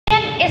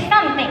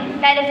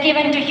that is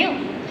given to you.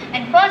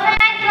 And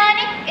personalized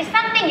learning is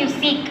something you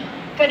seek.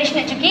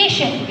 Traditional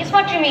education is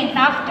what remains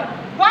after.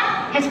 One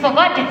has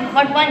forgotten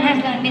what one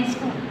has learned in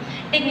school.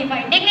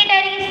 Dignified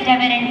dignitaries,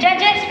 reverend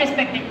judges,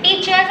 respected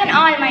teachers, and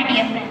all my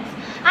dear friends.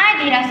 I,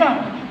 Dheera,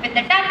 Soni, with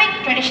the topic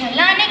traditional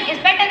learning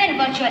is better than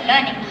virtual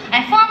learning.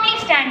 I firmly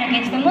stand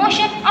against the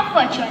motion of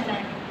virtual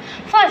learning.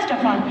 First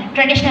of all,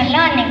 traditional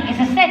learning is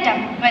a setup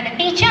where the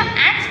teacher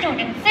and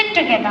student sit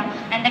together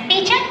and the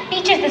teacher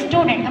teaches the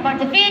student about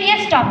the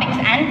various topics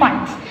and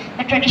points.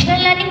 The traditional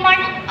learning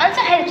model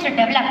also helps to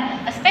develop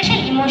a special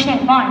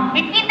emotional bond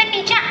between the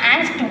teacher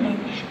and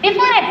student.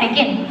 Before I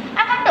begin,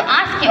 I want to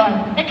ask you all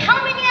that how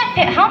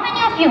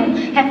many of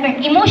you have felt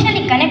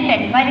emotionally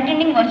connected while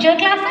attending virtual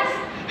classes?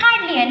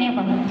 Hardly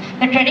anyone.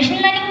 The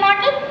traditional learning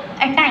model,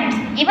 at times,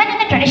 even in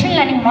the traditional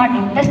learning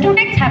model, the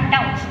students have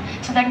doubts.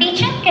 So the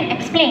teacher can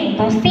explain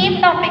those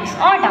same topics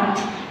or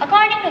doubts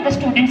according to the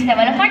student's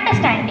level of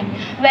understanding.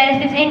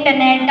 Whereas this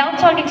internet,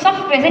 doubt-solving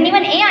softwares and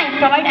even AI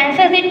provide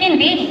answers that can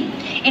vary.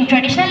 In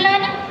traditional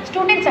learning,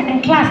 students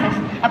attend classes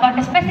about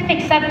a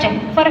specific subject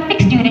for a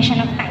fixed duration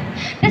of time.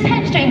 This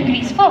helps to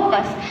increase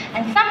focus,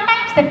 and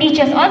sometimes the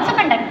teachers also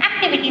conduct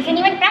activities and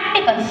even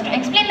practicals to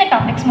explain the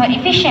topics more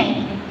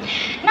efficiently.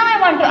 Now I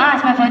want to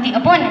ask my worthy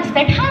opponents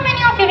that how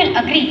many of you will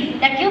agree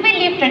that you will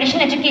leave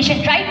traditional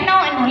education right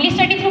now and only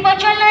study through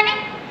virtual learning?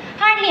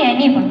 Hardly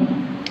anyone.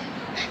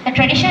 The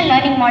traditional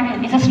learning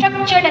model is a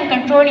structured and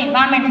controlled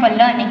environment for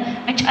learning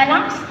which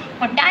allows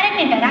for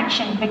direct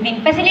interaction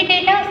between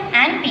facilitators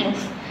and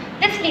peers.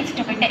 This leads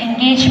to better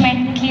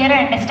engagement, clearer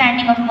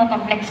understanding of more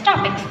complex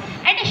topics.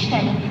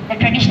 Additionally, the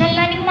traditional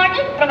learning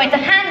model provides a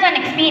hands-on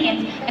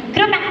experience with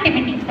group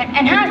activities that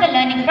enhance the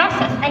learning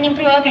process and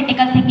improve our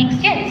critical thinking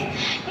skills.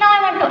 Now I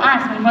want to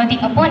ask my worthy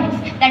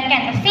opponents that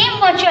can the same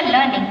virtual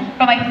learning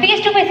provide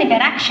face-to-face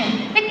interaction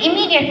with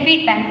immediate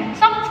feedback,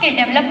 soft skill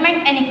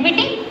development and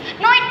equity?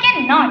 No, it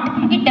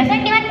cannot. It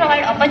doesn't even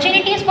provide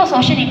opportunities for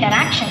social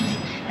interactions.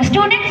 The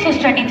students who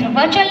study through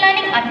virtual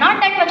learning are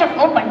not that much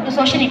open to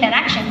social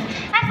interactions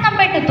as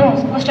compared to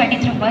those who study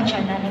through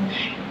virtual learning.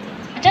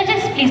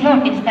 Judges, please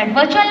notice that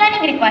virtual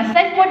learning requires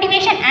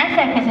self-motivation and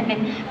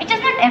self-discipline, which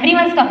is not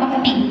everyone's cup of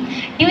tea.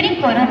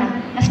 During Corona,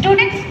 the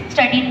students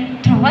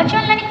studied through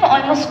virtual learning for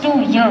almost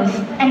 2 years,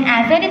 and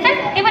as a result,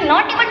 they were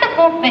not able to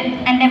cope with,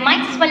 and their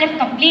minds were left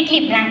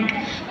completely blank.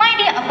 My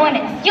dear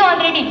opponents, you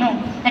already know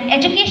that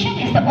education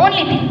is the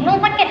only thing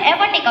no one can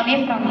ever take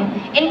away from you.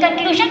 In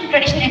conclusion,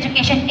 traditional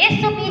education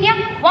is superior,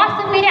 was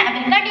superior,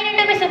 and will continue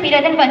to be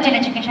superior than virtual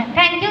education.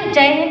 Thank you.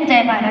 Jai Hind,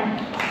 Jai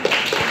Bharat.